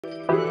Hi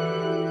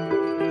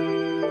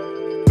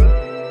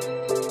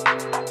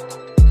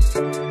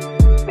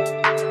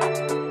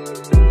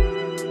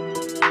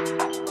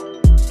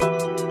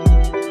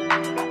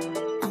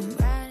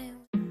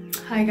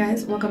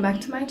guys, welcome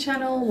back to my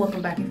channel.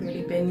 Welcome back if you've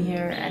already been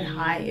here, and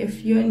hi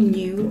if you're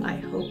new. I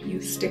hope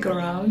you stick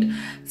around.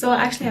 So I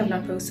actually have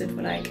not posted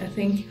for like I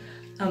think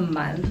a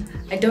month.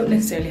 I don't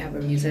necessarily have a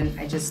reason.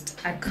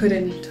 I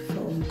couldn't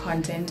film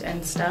content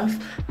and stuff,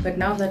 but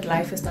now that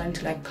life is starting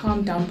to like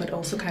calm down but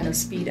also kind of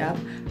speed up,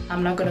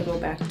 I'm not gonna go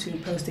back to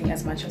posting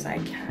as much as I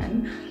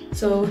can.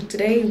 So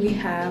today we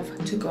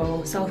have to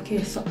go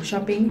self-care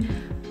shopping.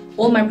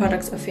 All my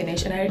products are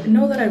finished, and I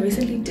know that I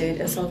recently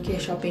did a self-care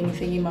shopping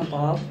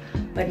thingy-ma-bob,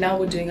 but now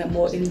we're doing a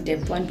more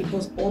in-depth one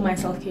because all my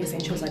self-care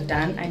essentials are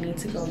done. I need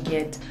to go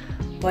get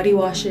body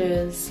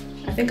washes.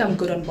 I think I'm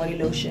good on body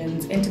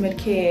lotions, intimate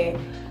care,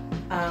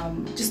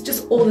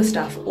 just all the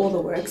stuff, all the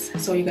works.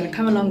 So you're gonna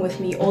come along with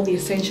me, all the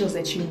essentials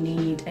that you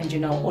need, and you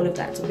know, all of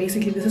that. So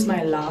basically this is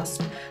my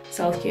last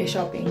self-care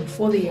shopping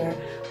for the year,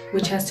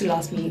 which has to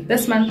last me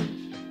this month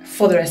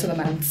for the rest of the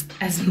months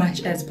as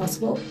much as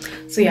possible.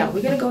 So yeah,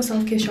 we're gonna go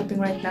self-care shopping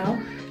right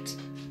now.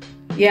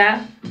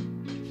 Yeah,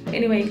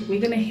 anyway, we're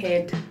gonna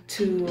head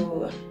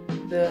to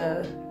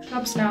the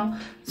shops now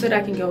so that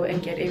I can go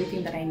and get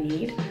everything that I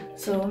need.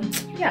 So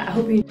yeah, I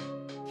hope you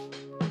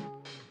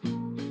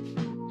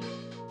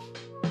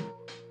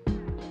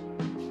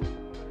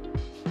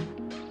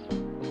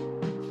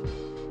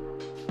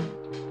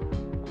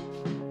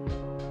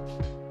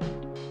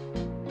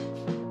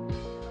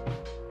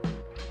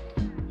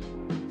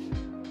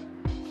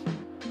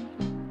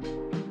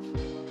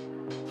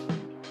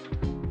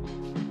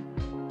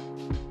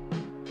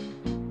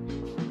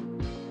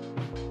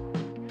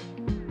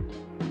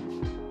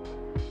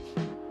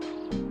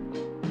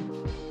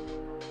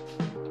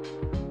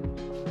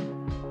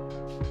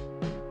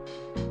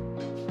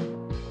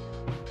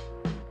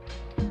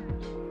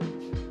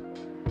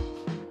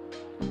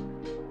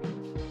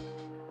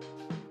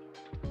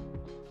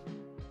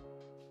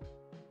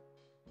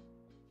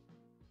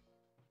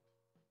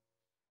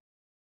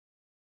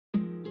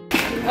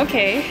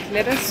Okay,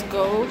 let us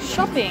go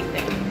shopping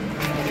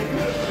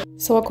then.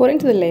 So according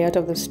to the layout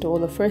of the store,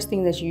 the first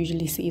thing that you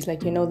usually see is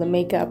like, you know, the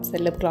makeups, the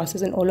lip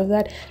glosses and all of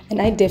that.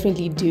 And I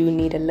definitely do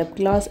need a lip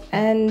gloss.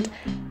 And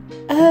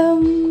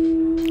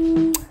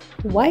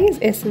why is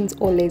Essence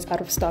always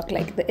out of stock?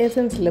 Like the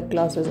Essence lip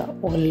glosses are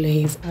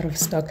always out of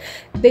stock.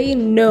 They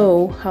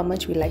know how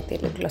much we like their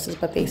lip glosses,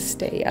 but they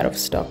stay out of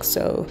stock.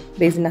 So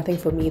there's nothing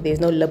for me. There's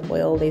no lip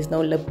oil, there's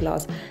no lip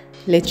gloss.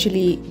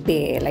 Literally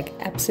bare, like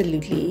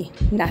absolutely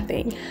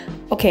nothing.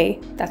 Okay,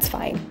 that's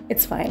fine,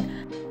 it's fine.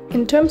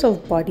 In terms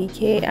of body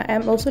care, I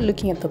am also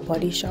looking at the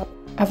Body Shop.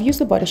 I've used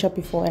the Body Shop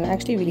before and I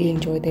actually really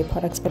enjoy their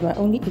products, but my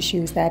only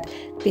issue is that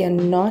they are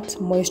not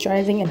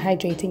moisturizing and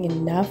hydrating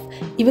enough,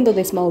 even though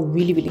they smell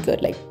really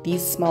good. Like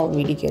these smell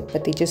really good,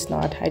 but they're just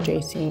not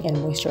hydrating and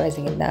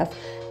moisturizing enough.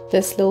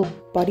 This little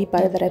body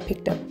butter that I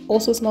picked up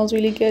also smells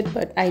really good,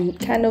 but I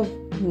kind of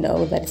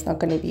know that it's not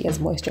going to be as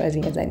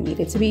moisturizing as I need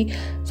it to be.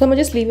 So I'm gonna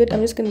just leave it. I'm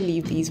just going to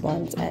leave these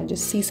ones and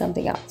just see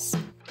something else.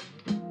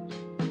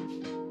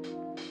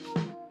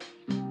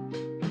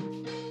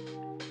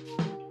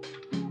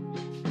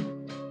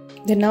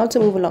 Then now to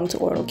move along to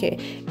oral care.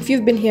 If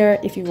you've been here,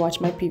 if you've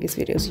watched my previous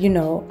videos, you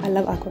know I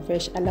love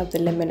Aquafish. I love the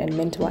lemon and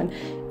mint one.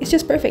 It's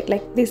just perfect.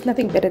 Like there's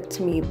nothing better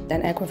to me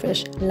than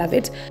Aquafish. Love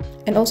it.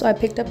 And also I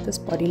picked up this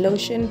body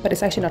lotion, but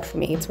it's actually not for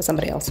me, it's for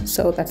somebody else,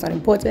 so that's not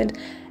important.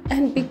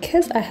 And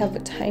because I have a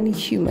tiny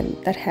human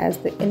that has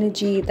the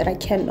energy that I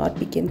cannot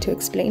begin to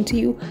explain to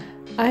you,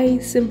 I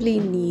simply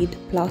need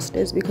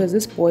plasters because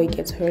this boy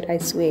gets hurt, I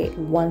swear,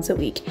 once a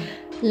week.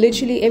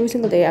 Literally every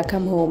single day I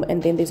come home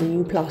and then there's a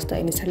new plaster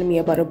and he's telling me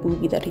about a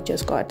boobie that he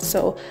just got.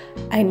 So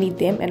I need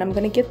them, and I'm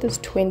gonna get this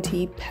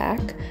 20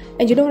 pack.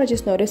 And you know what I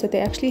just noticed? That they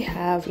actually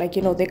have, like,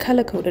 you know, they're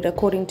color coded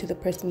according to the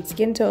person's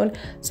skin tone.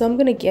 So I'm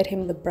gonna get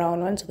him the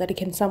brown one so that it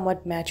can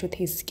somewhat match with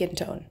his skin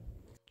tone.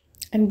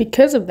 And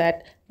because of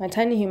that, my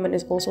tiny human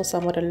is also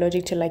somewhat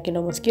allergic to, like, you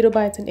know, mosquito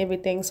bites and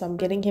everything. So I'm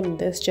getting him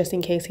this just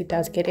in case he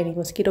does get any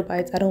mosquito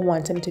bites. I don't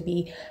want him to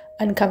be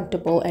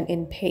uncomfortable and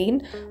in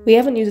pain. We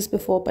haven't used this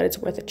before, but it's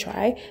worth a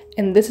try.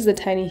 And this is the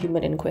tiny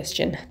human in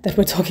question that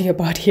we're talking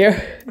about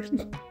here.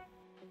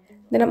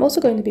 Then I'm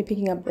also going to be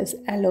picking up this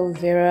aloe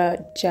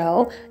vera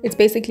gel. It's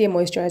basically a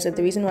moisturizer.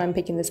 The reason why I'm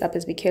picking this up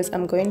is because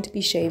I'm going to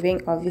be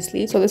shaving,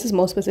 obviously. So this is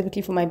more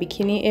specifically for my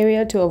bikini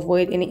area to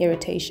avoid any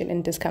irritation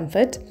and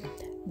discomfort.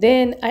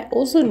 Then I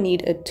also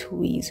need a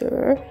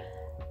tweezer,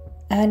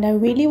 and I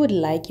really would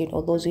like, you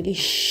know, those really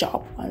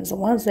sharp ones, the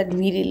ones that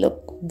really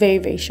look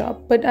very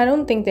sharp, but I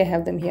don't think they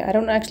have them here. I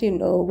don't actually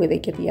know where they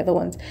get the other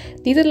ones.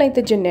 These are like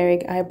the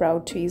generic eyebrow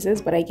tweezers,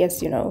 but I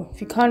guess, you know,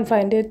 if you can't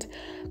find it,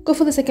 go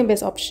for the second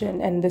best option,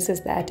 and this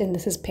is that, and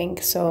this is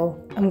pink,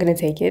 so I'm gonna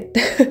take it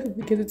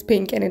because it's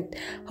pink, and I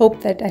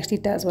hope that actually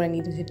does what I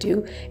needed to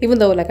do. Even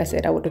though, like I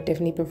said, I would have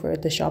definitely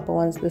preferred the sharper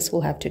ones, this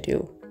will have to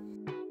do.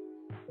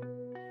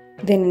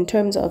 Then in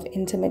terms of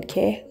intimate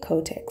care,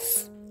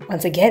 Kotex.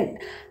 Once again,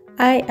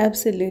 I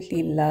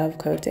absolutely love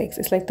Kotex.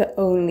 It's like the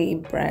only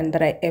brand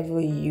that I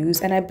ever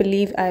use, and I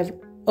believe I've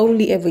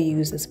only ever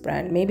used this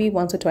brand. Maybe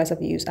once or twice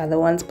I've used other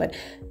ones, but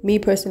me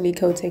personally,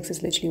 Kotex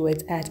is literally where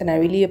it's at, and I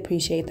really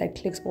appreciate that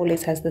Clicks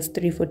always has this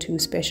 3 for 2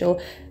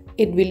 special.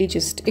 It really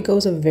just, it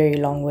goes a very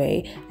long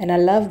way. And I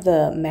love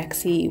the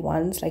maxi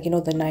ones, like, you know,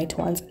 the night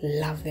ones.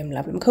 Love them,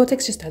 love them.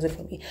 Kotex just does it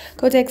for me.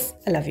 Kotex,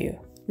 I love you.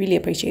 Really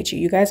appreciate you.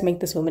 You guys make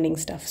this womaning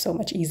stuff so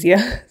much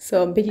easier.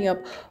 So I'm picking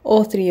up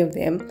all 3 of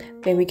them.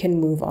 Then we can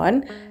move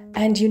on.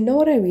 And you know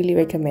what I really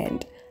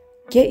recommend?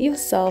 Get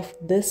yourself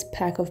this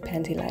pack of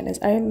panty liners.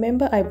 I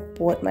remember I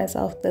bought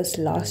myself this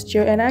last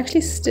year and I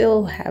actually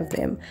still have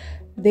them.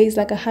 There's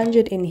like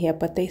 100 in here,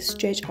 but they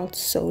stretch out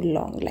so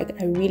long.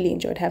 Like, I really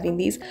enjoyed having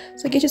these.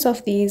 So get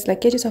yourself these,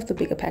 like get yourself the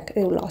bigger pack.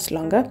 It will last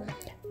longer.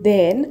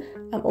 Then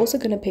I'm also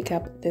going to pick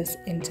up this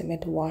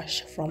intimate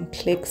wash from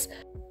Clicks.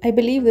 I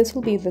believe this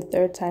will be the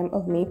 3rd time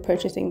of me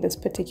purchasing this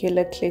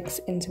particular Clicks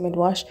intimate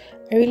wash.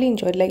 I really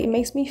enjoyed it. Like, it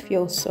makes me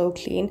feel so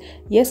clean.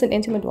 Yes, an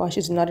intimate wash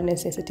is not a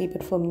necessity,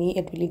 but for me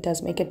it really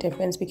does make a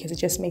difference because it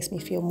just makes me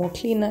feel more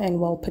cleaner and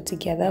well put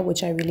together,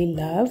 which I really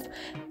love.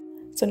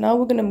 So now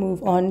we're going to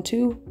move on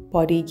to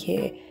body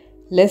care.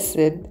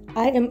 Listen,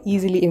 I am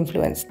easily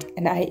influenced,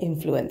 and I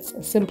influence.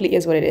 Simply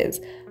is what it is.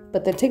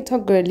 But the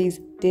TikTok girlies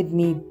did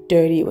me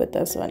dirty with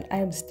this one. I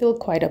am still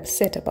quite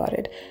upset about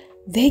it.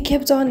 They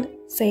kept on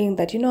saying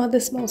that, you know,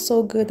 this smells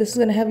so good, this is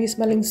going to have you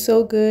smelling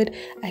so good.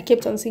 I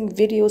kept on seeing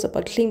videos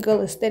about clean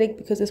girl aesthetic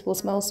because this will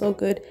smell so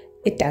good.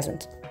 It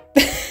doesn't.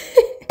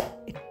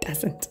 It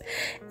doesn't.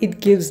 It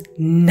gives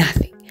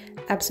nothing.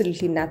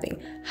 Absolutely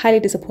nothing. Highly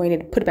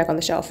disappointed. Put it back on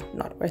the shelf.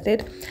 Not worth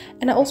it.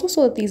 And I also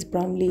saw that these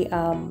Brumley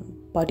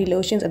body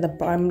lotions and the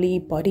Brumley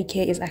body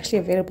care is actually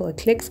available at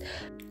Clicks.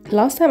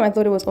 Last time I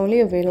thought it was only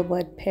available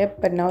at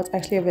Pep, but now it's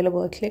actually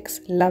available at Clicks.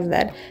 Love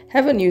that.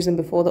 Haven't used them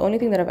before. The only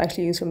thing that I've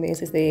actually used from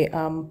this is the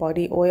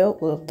body oil,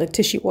 or the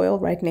tissue oil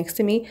right next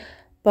to me.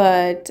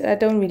 But I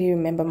don't really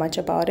remember much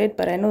about it,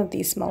 but I know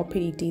these smell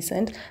pretty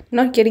decent. I'm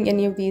not getting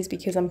any of these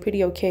because I'm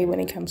pretty okay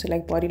when it comes to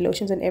like body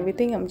lotions and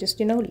everything. I'm just,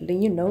 you know,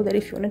 letting you know that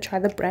if you want to try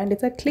the brand,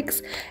 it's at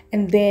Clicks.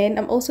 And then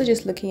I'm also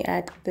just looking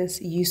at this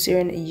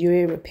Eucerin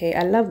Ure Repair.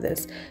 I love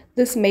this.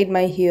 This made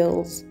my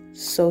heels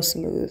so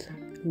smooth.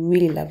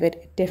 Really love it.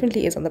 It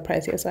definitely is on the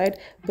pricier side,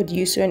 but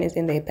Eucerin is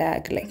in their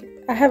bag. Like,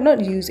 I have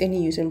not used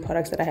any Eucerin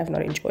products that I have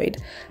not enjoyed,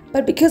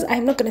 but because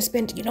I'm not going to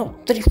spend, you know,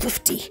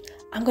 $350,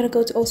 I'm going to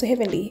go to Also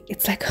Heavenly.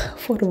 It's like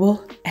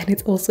affordable and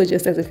it's also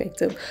just as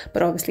effective,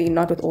 but obviously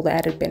not with all the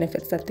added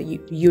benefits that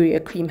the Urea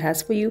cream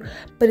has for you,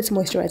 but it's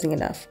moisturizing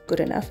enough, good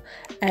enough.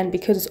 And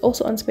because it's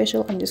also on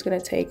special, I'm just going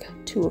to take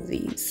 2 of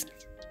these.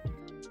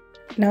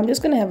 Now I'm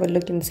just going to have a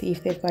look and see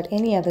if they've got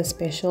any other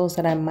specials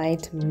that I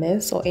might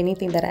miss or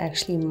anything that I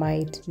actually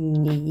might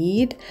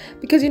need.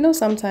 Because, you know,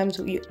 sometimes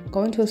you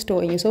go into a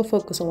store and you're so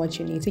focused on what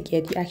you need to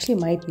get, you actually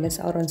might miss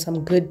out on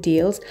some good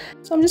deals.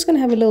 So I'm just going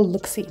to have a little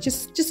look-see,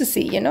 just to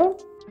see, you know.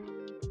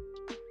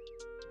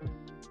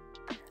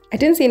 I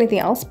didn't see anything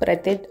else, but I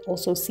did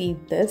also see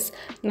this.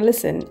 Now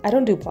listen, I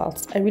don't do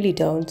baths. I really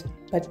don't.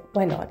 But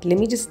why not? Let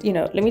me just, you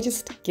know, let me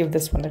just give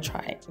this one a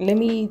try.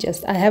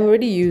 I have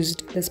already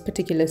used this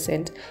particular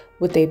scent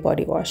with a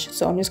body wash.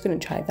 So I'm just going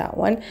to try that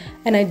one.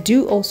 And I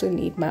do also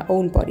need my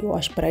own body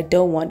wash, but I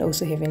don't want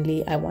Also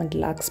Heavenly. I want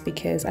Luxe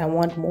because I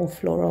want more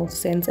floral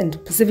scents, and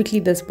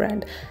specifically this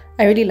brand.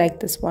 I really like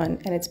this one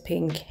and it's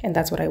pink and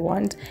that's what I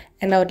want.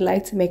 And I would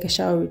like to make a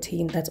shower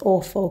routine that's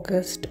all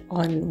focused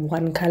on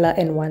one color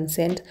and one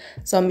scent.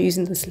 So I'm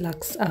using this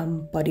Luxe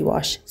body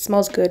wash.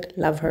 Smells good.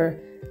 Love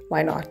her.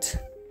 Why not?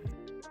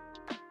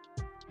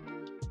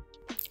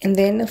 And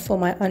then for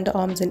my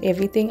underarms and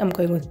everything, I'm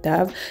going with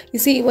Dove. You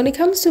see, when it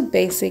comes to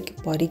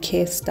basic body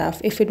care stuff,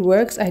 if it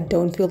works, I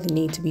don't feel the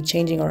need to be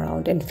changing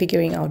around and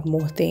figuring out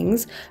more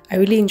things. I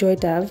really enjoy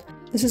Dove.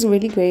 This is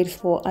really great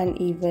for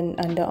uneven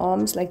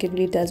underarms. Like, it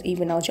really does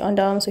even out your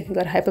underarms. So if you've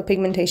got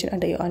hyperpigmentation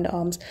under your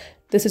underarms,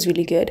 this is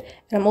really good.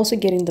 And I'm also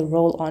getting the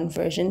roll-on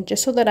version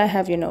just so that I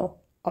have, you know,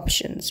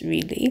 options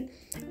really.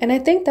 And I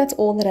think that's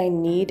all that I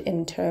need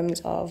in terms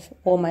of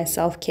all my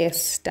self-care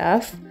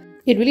stuff.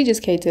 It really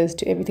just caters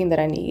to everything that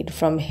I need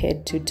from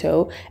head to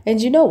toe.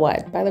 And you know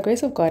what? By the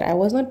grace of God, I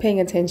was not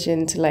paying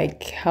attention to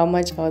like how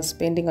much I was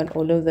spending on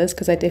all of this,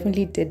 because I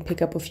definitely did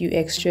pick up a few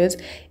extras.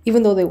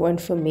 Even though they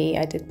weren't for me,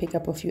 I did pick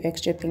up a few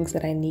extra things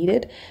that I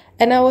needed.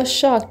 And I was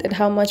shocked at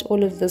how much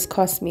all of this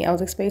cost me. I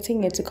was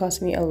expecting it to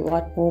cost me a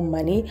lot more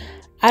money.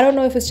 I don't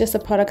know if it's just the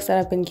products that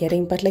I've been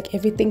getting, but like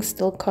everything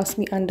still cost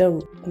me under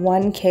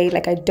 1K.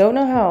 Like, I don't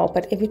know how,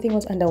 but everything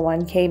was under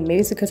 1K. Maybe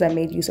it's because I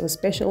made use of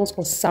specials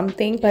or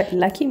something, but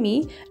lucky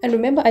me. And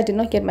remember, I did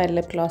not get my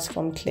lip gloss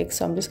from Click,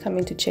 so I'm just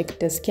coming to check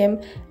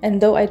Dischem.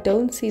 And though I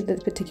don't see the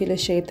particular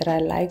shade that I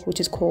like, which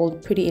is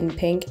called Pretty in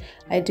Pink,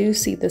 I do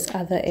see this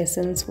other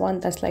Essence one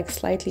that's like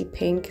slightly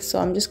pink. So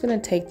I'm just gonna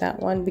take that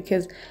one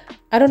because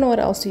I don't know what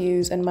else to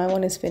use, and my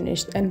one is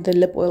finished, and the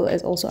lip oil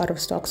is also out of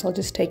stock, so I'll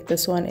just take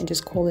this one and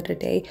just call it a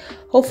day.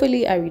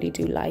 Hopefully I really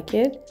do like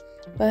it.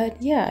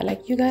 But yeah,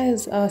 like you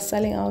guys are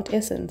selling out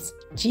Essence.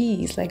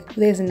 Jeez, like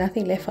there's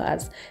nothing left for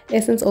us.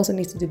 Essence also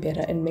needs to do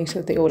better and make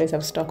sure they always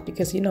have stock,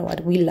 because you know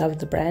what, we love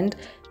the brand.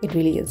 It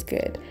really is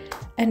good.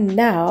 And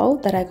now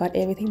that I got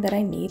everything that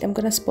I need, I'm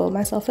gonna spoil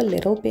myself a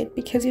little bit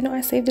because you know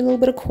I saved a little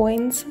bit of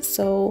coins.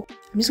 So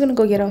I'm just gonna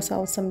go get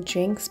ourselves some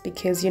drinks,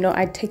 because you know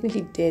I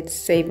technically did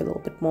save a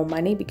little bit more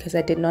money because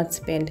I did not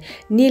spend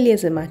nearly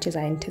as much as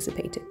I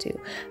anticipated to.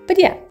 But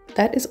yeah,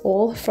 that is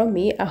all from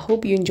me. I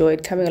hope you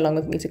enjoyed coming along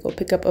with me to go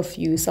pick up a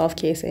few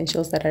self-care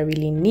essentials that I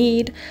really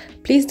need.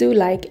 Please do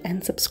like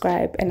and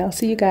subscribe, and I'll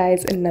see you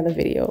guys in another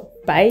video.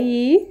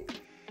 Bye.